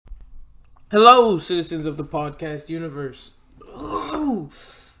Hello, citizens of the podcast universe. Ooh,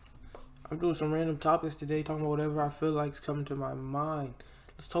 I'm doing some random topics today, talking about whatever I feel like is coming to my mind.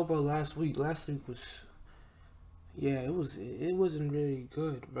 Let's talk about last week. Last week was, it wasn't really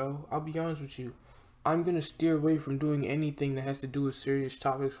good, bro. I'll be honest with you. I'm gonna steer away from doing anything that has to do with serious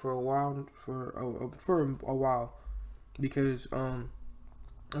topics for a while, for a while, because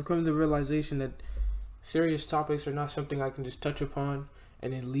I've come to the realization that serious topics are not something I can just touch upon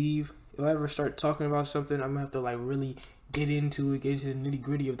and then leave. If I ever start talking about something, I'm gonna have to like really get into it, get into the nitty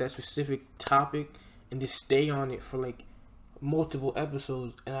gritty of that specific topic, and just stay on it for like multiple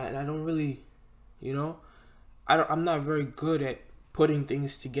episodes. And I don't really, you know, I'm not very good at putting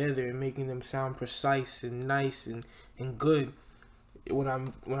things together and making them sound precise and nice and good when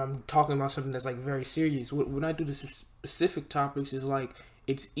I'm talking about something that's like very serious. When I do the specific topics, is like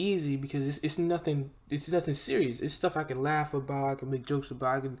it's easy because it's nothing serious. It's stuff I can laugh about, I can make jokes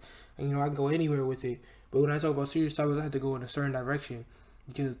about, I can go anywhere with it. But when I talk about serious topics, I have to go in a certain direction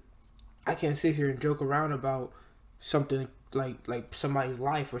because I can't sit here and joke around about something like somebody's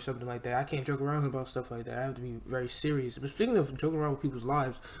life or something like that. I can't joke around about stuff like that. I have to be very serious. But speaking of joking around with people's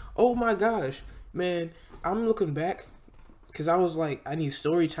lives, oh my gosh, man, I'm looking back because I was like, I need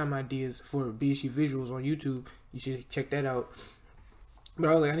story time ideas for BSG visuals on YouTube. You should check that out. But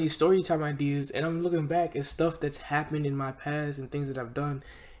I was like, I need story time ideas, and I'm looking back at stuff that's happened in my past and things that I've done,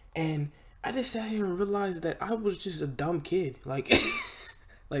 and I just sat here and realized that I was just a dumb kid. Like,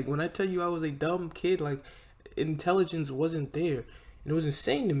 like when I tell you I was a dumb kid, like intelligence wasn't there, and it was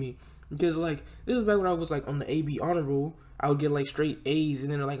insane to me because like this was back when I was like on the AB honor roll. I would get like straight A's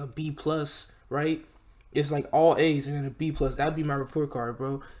and then like a B plus, right? It's like all A's and then a B plus. That'd be my report card,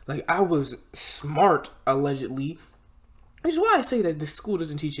 bro. Like I was smart allegedly. Which is why I say that the school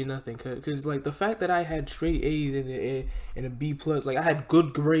doesn't teach you nothing, cause like the fact that I had straight A's and a B plus, like I had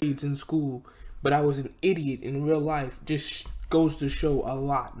good grades in school, but I was an idiot in real life, just goes to show a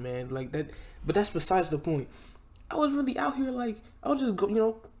lot, man. Like that, but that's besides the point. I was really out here like I was just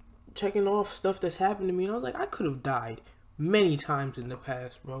checking off stuff that's happened to me, and I was like I could have died many times in the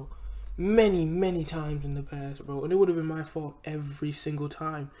past, bro. Many times in the past, bro, and it would have been my fault every single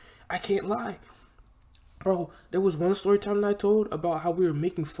time. I can't lie. Bro, there was one story time that I told about how we were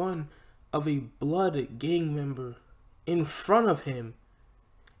making fun of a blood gang member in front of him.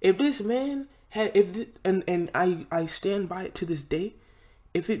 If this man had, if this, and I stand by it to this day,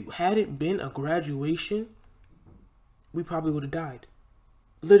 if it hadn't been a graduation, we probably would have died.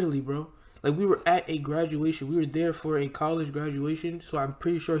 Literally, bro. Like we were at a graduation. We were there for a college graduation, so I'm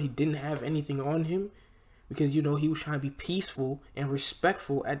pretty sure he didn't have anything on him because he was trying to be peaceful and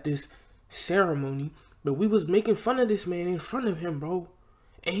respectful at this ceremony. But we was making fun of this man in front of him, bro.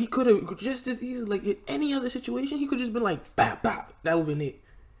 And he could have just as easily, like in any other situation, he could just been like, bap, bap. That would have been it.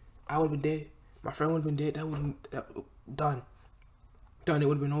 I would have been dead. My friend would have been dead. Done. Done. It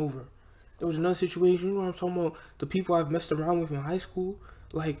would have been over. There was another situation where I'm talking about the people I've messed around with in high school.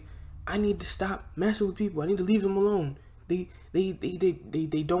 Like, I need to stop messing with people. I need to leave them alone. They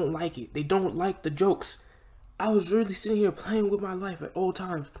don't like it. They don't like the jokes. I was really sitting here playing with my life at all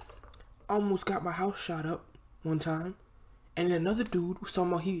times. Almost got my house shot up one time, and then another dude was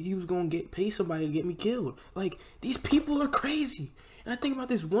talking about he was gonna pay somebody to get me killed. Like these people are crazy. And I think about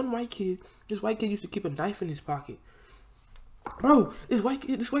this one white kid. This white kid used to keep a knife in his pocket, bro. This white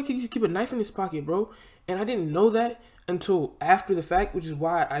kid used to keep a knife in his pocket, bro. And I didn't know that until after the fact, which is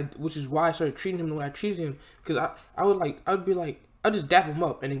why I started treating him the way I treated him. Because I'd be like I'd just dap him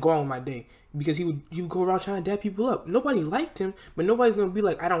up and then go on with my day. Because he would go around trying to dap people up. Nobody liked him, but nobody's gonna be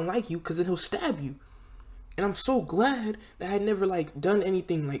like, I don't like you, because then he'll stab you. And I'm so glad that I had never like done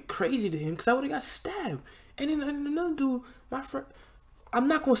anything like crazy to him, because I would have got stabbed. And then another dude, my friend, I'm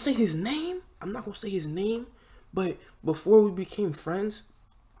not gonna say his name. But before we became friends,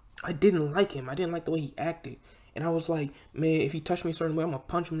 I didn't like him. I didn't like the way he acted. And I was like, man, if he touched me a certain way, I'm gonna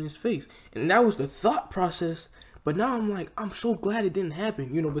punch him in his face. And that was the thought process. But now I'm like, I'm so glad it didn't happen.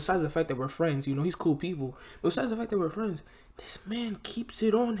 Besides the fact that we're friends, he's cool people. But besides the fact that we're friends, this man keeps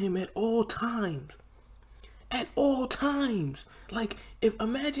it on him at all times. At all times. Like,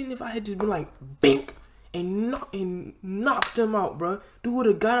 imagine if I had just been like, bink, and knocked him out, bro. Dude would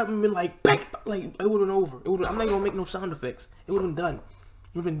have got up and been like, bang, like, it would have been over. I'm not gonna make no sound effects. It would have been done. It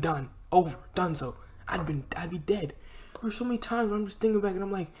would have been done. Over. Done so. I'd be dead. There were so many times where I'm just thinking back and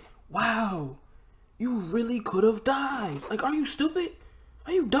I'm like, wow. You really could have died. Like, are you stupid?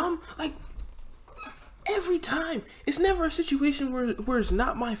 Are you dumb? Like, every time. It's never a situation where it's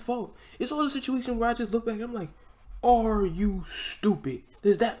not my fault. It's all a situation where I just look back and I'm like, are you stupid?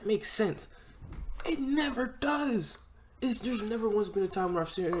 Does that make sense? It never does. there's never once been a time where I've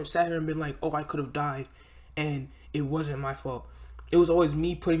sat here and been like, oh, I could have died, and it wasn't my fault. It was always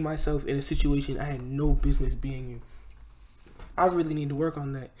me putting myself in a situation I had no business being in. I really need to work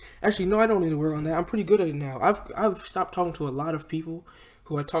on that. Actually, no, I don't need to work on that. I'm pretty good at it now. I've stopped talking to a lot of people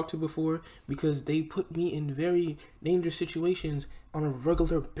who I talked to before because they put me in very dangerous situations on a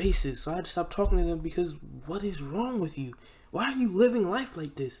regular basis. So I had to stop talking to them because what is wrong with you? Why are you living life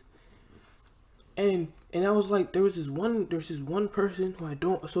like this? And I was like, there's this one person who I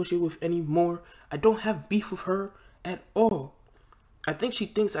don't associate with anymore. I don't have beef with her at all. I think she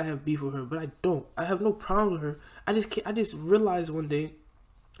thinks I have beef with her, but I don't. I have no problem with her. I just realized one day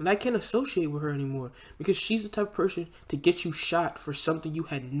that I can't associate with her anymore because she's the type of person to get you shot for something you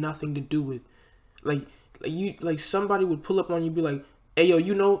had nothing to do with. Like somebody would pull up on you and be like, hey yo,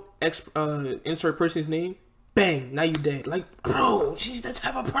 you know insert person's name? Bang, now you dead. Like, bro, she's that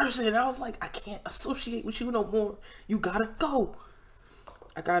type of person. And I was like, I can't associate with you no more. You gotta go.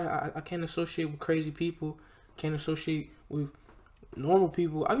 I can't associate with crazy people. Can't associate with normal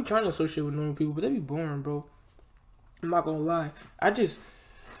people. I be trying to associate with normal people, but they be boring, bro. I'm not gonna lie. I just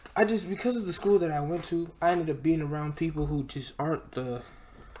because of the school that I went to, I ended up being around people who just aren't they're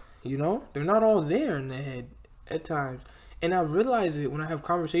not all there in the head at times. And I realize it when I have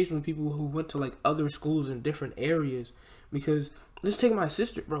conversations with people who went to like other schools in different areas. Because let's take my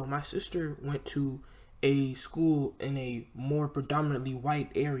sister, bro. My sister went to a school in a more predominantly white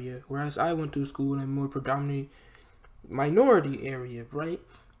area, whereas I went to a school in a more predominantly minority area, right?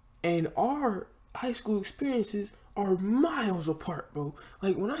 And our high school experiences are miles apart, bro.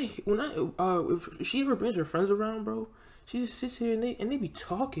 Like if she ever brings her friends around, bro, she just sits here and they be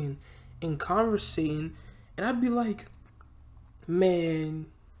talking and conversating, and I'd be like, man,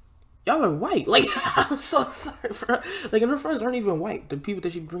 y'all are white. Like, I'm so sorry for her. Like, and her friends aren't even white. The people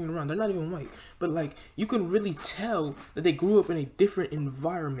that she bringing around, they're not even white. But like, you can really tell that they grew up in a different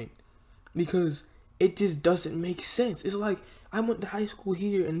environment because it just doesn't make sense. It's like I went to high school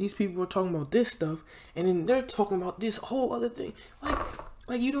here, and these people are talking about this stuff, and then they're talking about this whole other thing.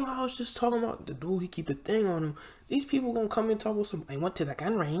 Like you know how I was just talking about the dude, he keep the thing on him. These people gonna come and talk about I went to the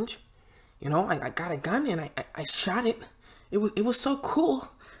gun range, I got a gun and I shot it. It was so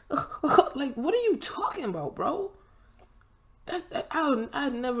cool. Like, what are you talking about, bro?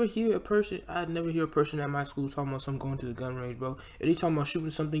 I'd never hear a person at my school talking about something going to the gun range, bro. If they talking about shooting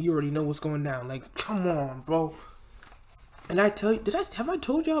something, you already know what's going down. Like, come on, bro. And have I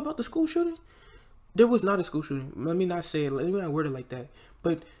told y'all about the school shooting? There was not a school shooting. Let me not say it. Let me not word it like that.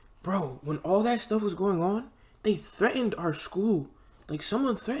 But, bro, when all that stuff was going on, they threatened our school. Like,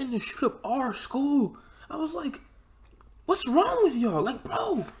 someone threatened to shoot up our school. I was like, what's wrong with y'all? Like,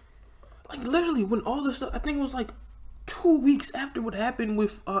 bro. Like, literally, when all this stuff, I think it was like 2 weeks after what happened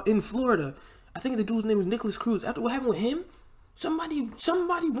with in Florida. I think the dude's name was Nicholas Cruz. After what happened with him, somebody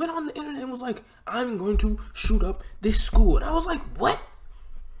went on the internet and was like, I'm going to shoot up this school. And I was like, what?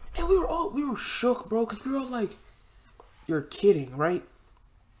 And we were shook, bro, because we were all like, you're kidding, right?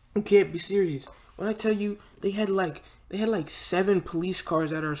 You can't be serious. When I tell you, they had like 7 police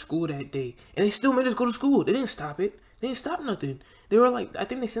cars at our school that day, and they still made us go to school. They didn't stop it. They didn't stop nothing. They were like, I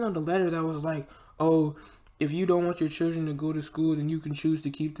think they sent out a letter that was like, oh, if you don't want your children to go to school, then you can choose to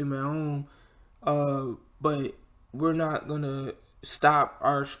keep them at home. But we're not gonna stop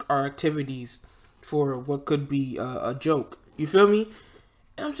our activities for what could be a joke. You feel me?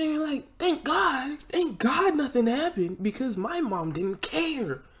 And I'm saying, like, thank God nothing happened, because my mom didn't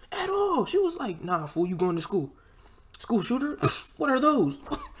care at all. She was like, nah, fool, you going to school? School shooter? What are those?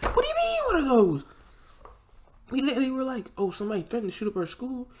 What do you mean, what are those? We literally were like, oh, somebody threatened to shoot up our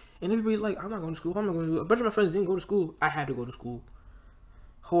school. And everybody's like, I'm not going to school. A bunch of my friends didn't go to school. I had to go to school.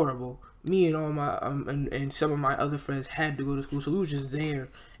 Horrible. Me and all my, and some of my other friends had to go to school. So we was just there.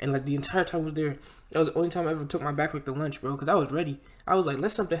 And like the entire time I was there, that was the only time I ever took my backpack to lunch, bro. Because I was ready. I was like,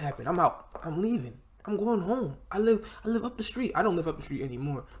 let something happen. I'm out. I'm leaving. I'm going home. I live up the street. I don't live up the street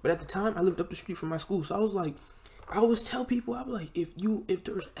anymore. But at the time, I lived up the street from my school. So I was like, I always tell people, I'm like, if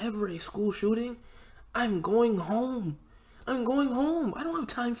there's ever a school shooting, I'm going home. I'm going home. I don't have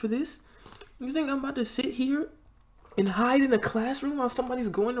time for this. You think I'm about to sit here and hide in a classroom while somebody's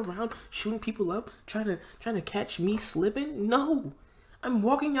going around shooting people up, trying to catch me slipping? No. I'm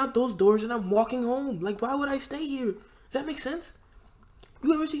walking out those doors and I'm walking home. Like, why would I stay here? Does that make sense?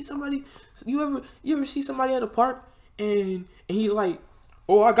 You ever see somebody at a park and he's like,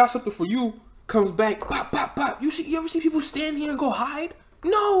 oh, I got something for you, comes back, pop, pop, pop. You ever see people stand here and go hide?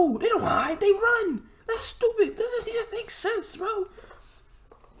 No, they don't hide, they run. That's stupid. That doesn't make sense, bro.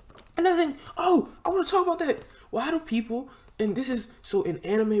 Another thing, I want to talk about that. Why do people, and this is, so in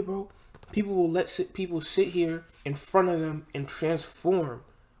anime, bro, people will let people sit here in front of them and transform,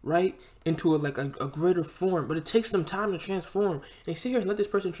 right, into a greater form. But it takes some time to transform. They sit here and let this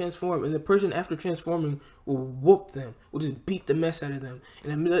person transform, and the person after transforming will whoop them, will just beat the mess out of them.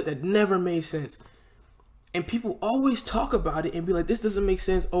 And that never made sense. And people always talk about it and be like, this doesn't make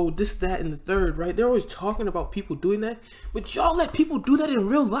sense. Oh, this, that, and the third, right? They're always talking about people doing that. But y'all let people do that in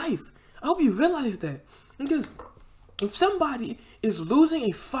real life. I hope you realize that. Because if somebody is losing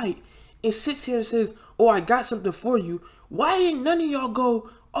a fight and sits here and says, oh, I got something for you, why didn't none of y'all go,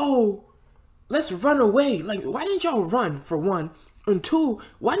 oh, let's run away? Like, why didn't y'all run, for one? And two,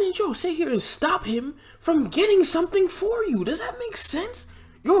 why didn't y'all sit here and stop him from getting something for you? Does that make sense?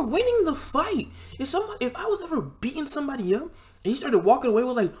 You're winning the fight. If I was ever beating somebody up and he started walking away,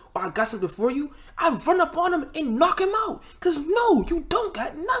 was like, oh, I got something for you, I'd run up on him and knock him out. Because no, you don't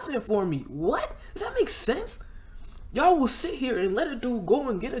got nothing for me. What? Does that make sense? Y'all will sit here and let a dude go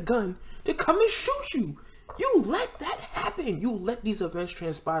and get a gun to come and shoot you. You let that happen. You let these events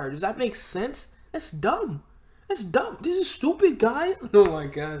transpire. Does that make sense? That's dumb. That's dumb. This is stupid, guys. Oh my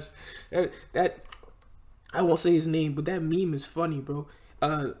gosh. That I won't say his name, but that meme is funny, bro.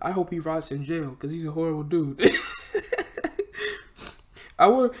 I hope he rots in jail because he's a horrible dude.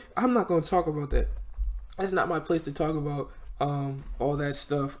 I'm not gonna talk about that. That's not my place to talk about all that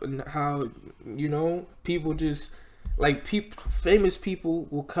stuff and how, you know, people just like famous people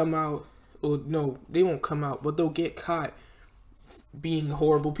will come out, or no, they won't come out, but they'll get caught being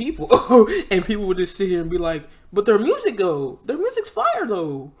horrible people, and people will just sit here and be like, but their music's fire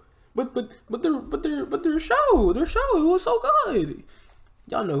though, but their show it was so good.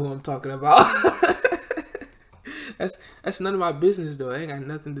 Y'all know who I'm talking about. That's none of my business though. It ain't got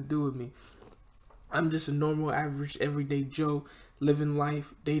nothing to do with me. I'm just a normal, average, everyday Joe living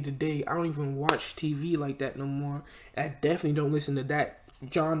life day to day. I don't even watch TV like that no more. I definitely don't listen to that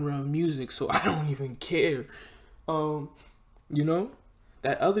genre of music, so I don't even care. You know,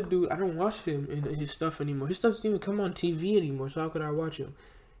 that other dude, I don't watch him and his stuff anymore. His stuff doesn't even come on TV anymore, so how could I watch him?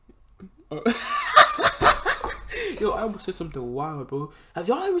 Yo, I almost said something wild, bro. Have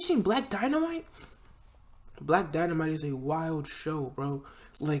y'all ever seen Black Dynamite? Black Dynamite is a wild show, bro.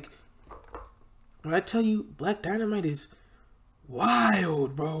 Like, when I tell you Black Dynamite is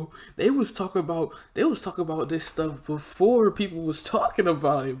wild, bro. They was talking about this stuff before people was talking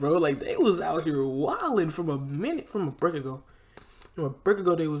about it, bro. Like, they was out here wilding from a brick ago. From a brick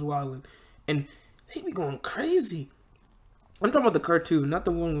ago, they was wilding. And they be going crazy. I'm talking about the cartoon, not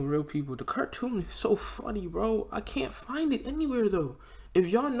the one with real people. The cartoon is so funny, bro. I can't find it anywhere, though. If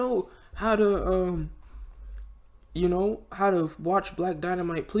y'all know how to, how to watch Black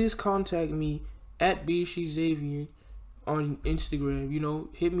Dynamite, please contact me at BSheXavier on Instagram. You know,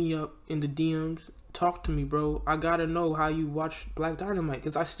 hit me up in the DMs. Talk to me, bro. I gotta know how you watch Black Dynamite,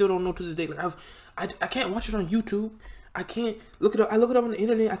 because I still don't know to this day. Like, I can't watch it on YouTube. I can't look it up. I look it up on the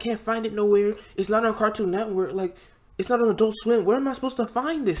internet. I can't find it nowhere. It's not on Cartoon Network. Like, it's not on Adult Swim. Where am I supposed to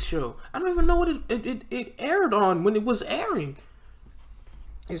find this show? I don't even know what it aired on when it was airing.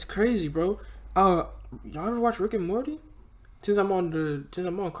 It's crazy, bro. Y'all ever watch Rick and Morty? Since I'm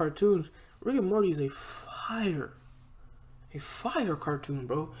on cartoons, Rick and Morty is a fire cartoon,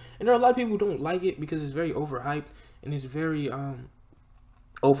 bro. And there are a lot of people who don't like it because it's very overhyped and it's very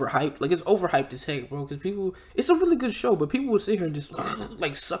overhyped. Like, it's overhyped as heck, bro. Because it's a really good show, but people will sit here and just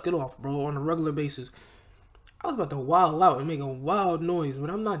like suck it off, bro, on a regular basis. I was about to wild out and make a wild noise,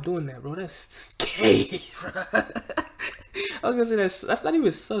 but I'm not doing that, bro. That's gay, bro. I was gonna say that's not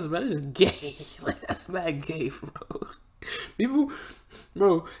even sus, bro. That's just gay. Like, that's mad gay, bro. People,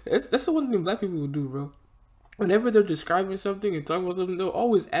 bro, that's the one thing black people will do, bro. Whenever they're describing something and talking about something, they'll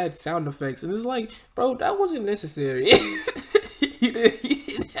always add sound effects, and it's like, bro, that wasn't necessary. You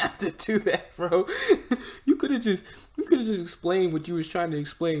didn't have to do that, bro. You could have just explained what you was trying to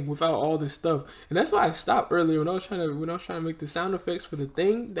explain without all this stuff. And that's why I stopped earlier when I was trying to make the sound effects for the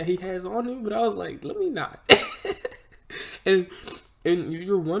thing that he has on him. But I was like, let me not. and if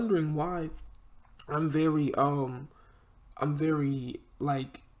you're wondering why I'm very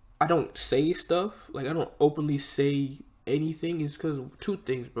like, I don't say stuff, like, I don't openly say anything, is because two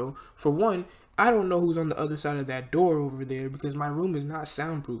things, bro. For one, I don't know who's on the other side of that door over there, because my room is not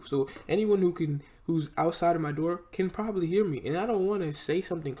soundproof. So anyone who's outside of my door can probably hear me. And I don't want to say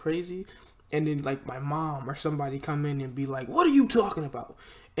something crazy and then, like, my mom or somebody come in and be like, what are you talking about?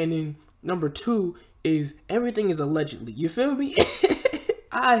 And then number two is everything is allegedly. You feel me?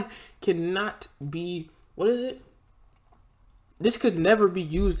 I cannot be, what is it? This could never be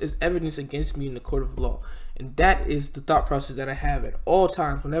used as evidence against me in the court of law. And that is the thought process that I have at all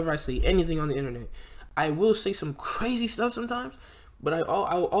times whenever I say anything on the internet. I will say some crazy stuff sometimes, But I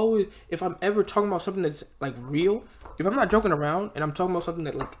will always, if I'm ever talking about something that's like real, if I'm not joking around and I'm talking about something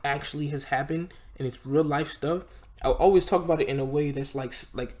that like actually has happened and it's real life stuff, I'll always talk about it in a way that's like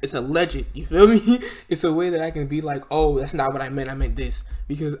it's alleged. You feel me? It's a way that I can be like, oh, that's not what I meant. I meant this,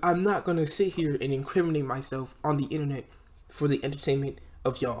 because I'm not gonna sit here and incriminate myself on the internet for the entertainment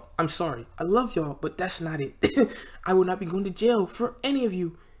of y'all. I'm sorry, I love y'all, but that's not it. I will not be going to jail for any of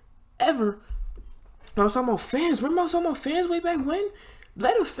you ever. I was talking about fans. Remember I was talking about fans way back when?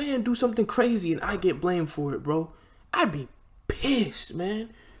 Let a fan do something crazy and I get blamed for it, bro. I'd be pissed, man.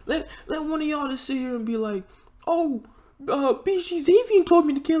 Let one of y'all just sit here and be like, oh, BG Xavier told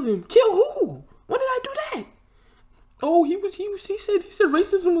me to kill him. Kill who? When did I do that? Oh, he said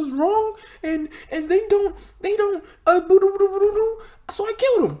racism was wrong and they don't so I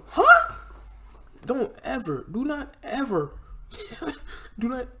killed him. Huh? Do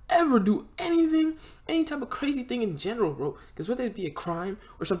not ever do anything, any type of crazy thing in general, bro. Because whether it be a crime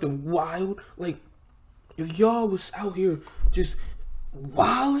or something wild, like if y'all was out here just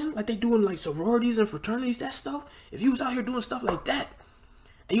wilding like they doing like sororities and fraternities, that stuff. If you was out here doing stuff like that,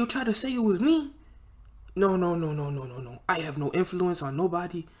 and you try to say it was me, no. I have no influence on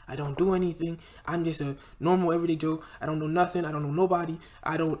nobody. I don't do anything. I'm just a normal everyday Joe. I don't know nothing. I don't know nobody.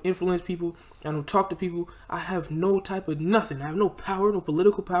 I don't influence people. I don't talk to people. I have no type of nothing. I have no power, no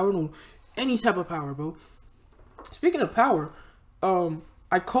political power, no any type of power, bro. Speaking of power,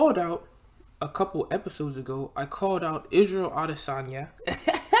 I called out a couple episodes ago. I called out Israel Adesanya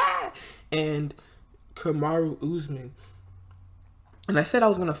and Kamaru Usman, and I said I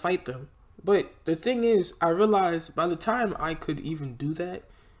was gonna fight them. But the thing is, I realized by the time I could even do that,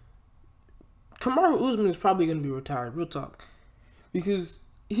 Kamaru Usman is probably going to be retired. Real talk. Because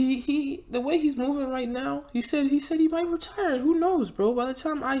he the way he's moving right now, he said he might retire. Who knows, bro? By the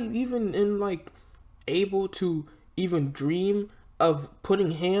time I even am like able to even dream of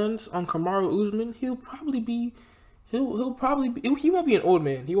putting hands on Kamaru Usman, he won't be an old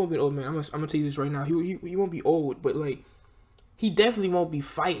man. He won't be an old man. I'm gonna tell you this right now. He won't be old, but like he definitely won't be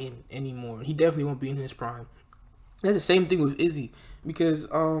fighting anymore. He definitely won't be in his prime. That's the same thing with Izzy, because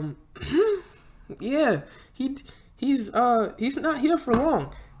yeah, he's not here for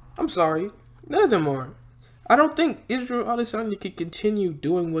long. I'm sorry, none of them are. I don't think Israel Adesanya can continue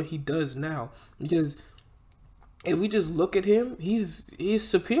doing what he does now, because if we just look at him, he's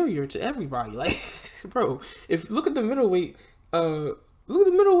superior to everybody. Like, bro, look at the middleweight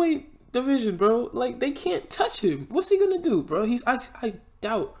division, bro. Like, they can't touch him. What's he gonna do, bro? I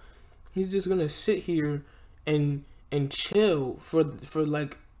doubt he's just gonna sit here and chill for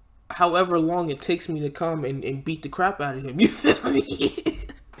like however long it takes me to come and beat the crap out of him. You feel me?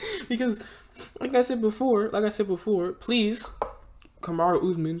 Because like I said before, please,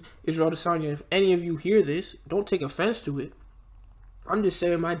 Kamaru Usman, Israel Adesanya, if any of you hear this, don't take offense to it. I'm just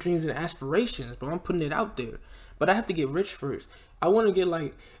saying my dreams and aspirations, but I'm putting it out there. But I have to get rich first. I want to get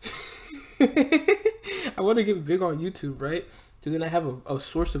like, I want to get big on YouTube, right? So then I have a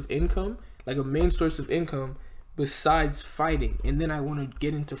source of income, like a main source of income besides fighting. And then I want to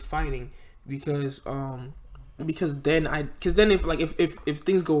get into fighting because then if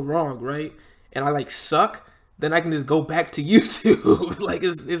things go wrong, right, and I like suck, then I can just go back to YouTube. Like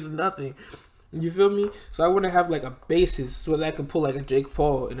it's nothing. You feel me? So I want to have like a basis so that I can pull like a Jake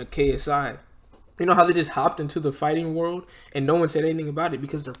Paul and a KSI. You know how they just hopped into the fighting world and no one said anything about it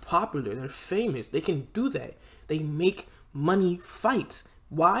because they're popular, they're famous, they can do that. They make money fights.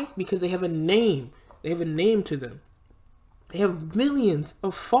 Why? Because they have a name. They have a name to them. They have millions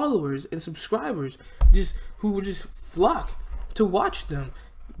of followers and subscribers who will just flock to watch them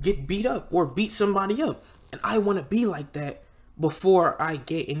get beat up or beat somebody up. And I want to be like that before I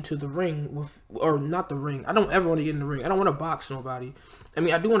get into the ring or not the ring. I don't ever want to get in the ring. I don't want to box nobody. I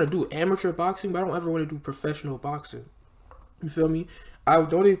mean, I do want to do amateur boxing, but I don't ever want to do professional boxing. You feel me?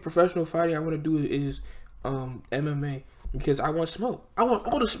 The only professional fighting I want to do is MMA, because I want smoke. I want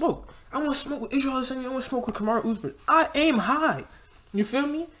all the smoke. I want smoke with Israel Adesanya. I want smoke with Kamaru Usman. I aim high. You feel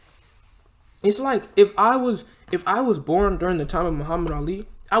me? It's like if I was born during the time of Muhammad Ali,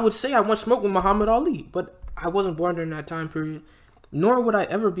 I would say I want smoke with Muhammad Ali, but I wasn't born during that time period. Nor would I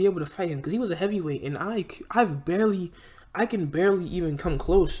ever be able to fight him because he was a heavyweight, and I can barely even come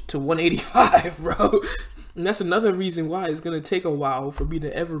close to 185, bro. And that's another reason why it's going to take a while for me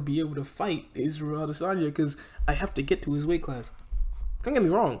to ever be able to fight Israel Adesanya, because I have to get to his weight class. Don't get me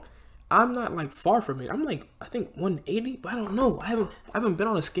wrong. I'm not like far from it. I'm like, I think 180, but I don't know. I haven't been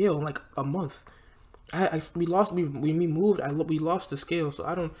on a scale in like a month. We lost the scale, so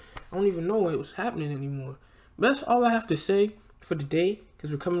I don't even know what was happening anymore. But that's all I have to say for today,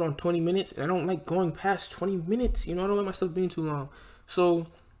 because we're coming on 20 minutes, and I don't like going past 20 minutes. You know, I don't like myself being too long. So,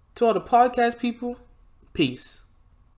 to all the podcast people, peace.